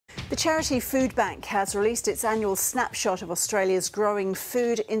The charity Foodbank has released its annual snapshot of Australia's growing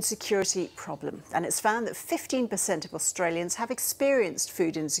food insecurity problem, and it's found that 15% of Australians have experienced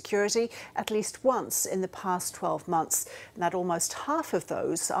food insecurity at least once in the past 12 months, and that almost half of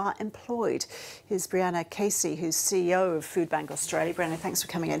those are employed. Here's Brianna Casey, who's CEO of Foodbank Australia. Brianna, thanks for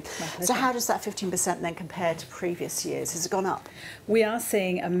coming in. So how does that 15% then compare to previous years? Has it gone up? We are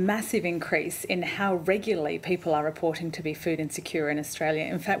seeing a massive increase in how regularly people are reporting to be food insecure in Australia.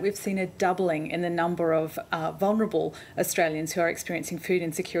 In fact, we've seen a doubling in the number of vulnerable Australians who are experiencing food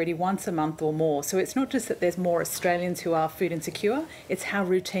insecurity once a month or more. So it's not just that there's more Australians who are food insecure, it's how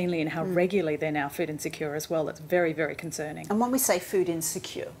routinely and how regularly they're now food insecure as well. That's very, very concerning. And when we say food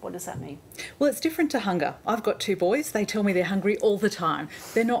insecure, what does that mean? Well, it's different to hunger. I've got two boys. They tell me they're hungry all the time.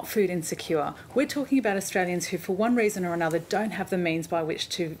 They're not food insecure. We're talking about Australians who, for one reason or another, don't have the means by which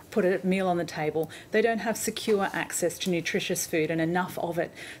to put a meal on the table. They don't have secure access to nutritious food and enough of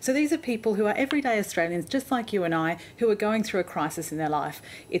it. So these are people who are everyday Australians, just like you and I, who are going through a crisis in their life.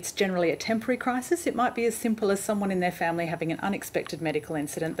 It's generally a temporary crisis. It might be as simple as someone in their family having an unexpected medical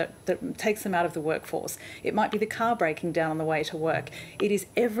incident that takes them out of the workforce. It might be the car breaking down on the way to work. It is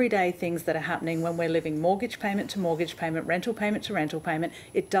everyday things that are happening when we're living mortgage payment to mortgage payment, rental payment to rental payment.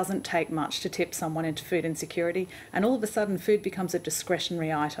 It doesn't take much to tip someone into food insecurity, and all of a sudden food becomes a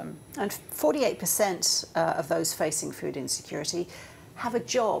discretionary item. And 48% of those facing food insecurity have a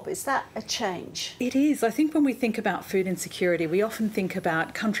job. Is that a change? It is. I think when we think about food insecurity, we often think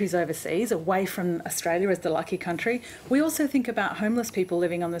about countries overseas, away from Australia as the lucky country. We also think about homeless people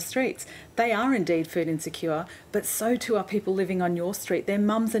living on the streets. They are indeed food insecure, but so too are people living on your street. They're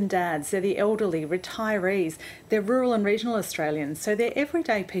mums and dads, they're the elderly, retirees, they're rural and regional Australians. So they're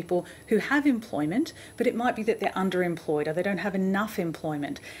everyday people who have employment, but it might be that they're underemployed or they don't have enough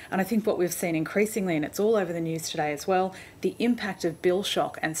employment. And I think what we've seen increasingly, and it's all over the news today as well, the impact of bill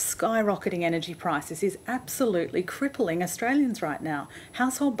shock and skyrocketing energy prices is absolutely crippling Australians right now.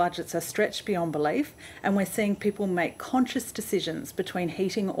 Household budgets are stretched beyond belief, and we're seeing people make conscious decisions between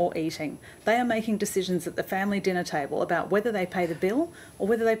heating or eating. They are making decisions at the family dinner table about whether they pay the bill or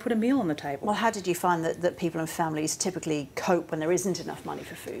whether they put a meal on the table. Well, how did you find that people and families typically cope when there isn't enough money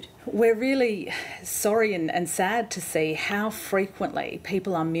for food? We're really sorry and sad to see how frequently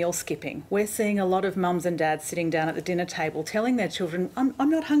people are meal skipping. We're seeing a lot of mums and dads sitting down at the dinner table telling their children, I'm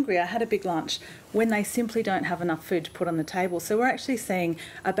not hungry, I had a big lunch, when they simply don't have enough food to put on the table. So we're actually seeing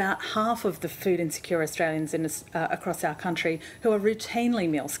about half of the food insecure Australians across our country who are routinely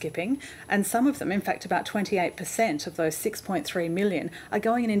meal skipping, and some of them, in fact about 28% of those 6.3 million, are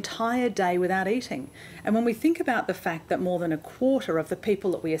going an entire day without eating. And when we think about the fact that more than a quarter of the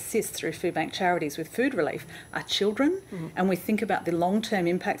people that we assist through Foodbank charities with food relief are children, and we think about the long-term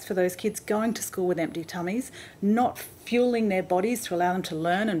impacts for those kids going to school with empty tummies, not fueling their bodies to allow them to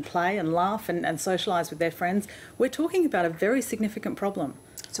learn and play and laugh and socialise with their friends, we're talking about a very significant problem.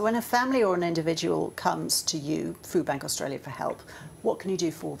 So when a family or an individual comes to you, Foodbank Australia, for help, what can you do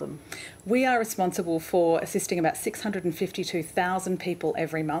for them? We are responsible for assisting about 652,000 people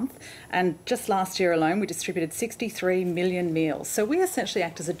every month, and just last year alone we distributed 63 million meals. So we essentially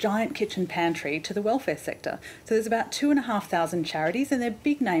act as a giant kitchen pantry to the welfare sector. So there's about 2,500 charities, and they're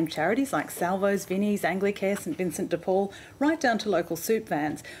big name charities like Salvos, Vinnie's, Anglicare, St Vincent de Paul, right down to local soup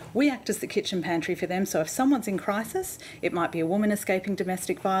vans. We act as the kitchen pantry for them, so if someone's in crisis, it might be a woman escaping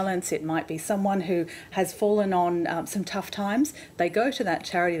domestic violence, it might be someone who has fallen on some tough times, they go to that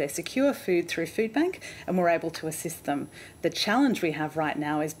charity, they secure food through Foodbank, and we're able to assist them. The challenge we have right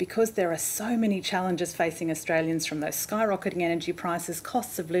now is because there are so many challenges facing Australians, from those skyrocketing energy prices,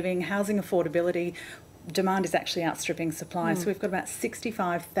 costs of living, housing affordability, demand is actually outstripping supply. So we've got about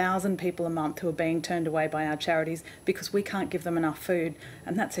 65,000 people a month who are being turned away by our charities because we can't give them enough food,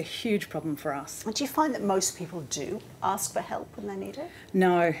 and that's a huge problem for us. And do you find that most people do ask for help when they need it?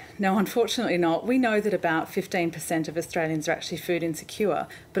 No, unfortunately not. We know that about 15% of Australians are actually food insecure,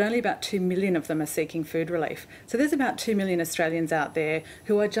 but only about 2 million of them are seeking food relief. So there's about 2 million Australians out there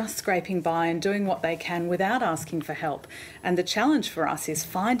who are just scraping by and doing what they can without asking for help. And the challenge for us is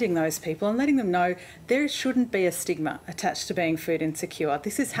finding those people and letting them know there shouldn't be a stigma attached to being food insecure.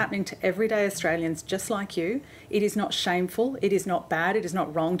 This is happening to everyday Australians just like you. It is not shameful, it is not bad, it is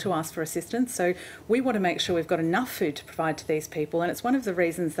not wrong to ask for assistance. So we want to make sure we've got enough food to provide to these people, and it's one of the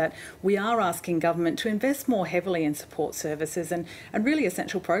reasons that we are asking government to invest more heavily in support services and really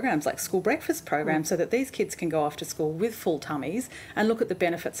essential programs like school breakfast programs so that these kids can go off to school with full tummies and look at the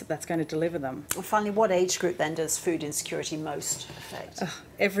benefits that that's going to deliver them. And finally, what age group then does food insecurity most affect?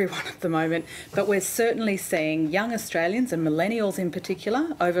 everyone at the moment, but we're certainly seeing young Australians and millennials in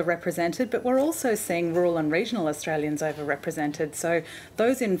particular overrepresented, but we're also seeing rural and regional Australians overrepresented. So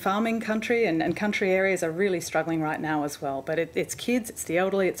those in farming country and country areas are really struggling right now as well. But it's kids, it's the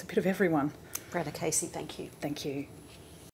elderly, it's a bit of everyone. Brenna Casey, thank you. Thank you.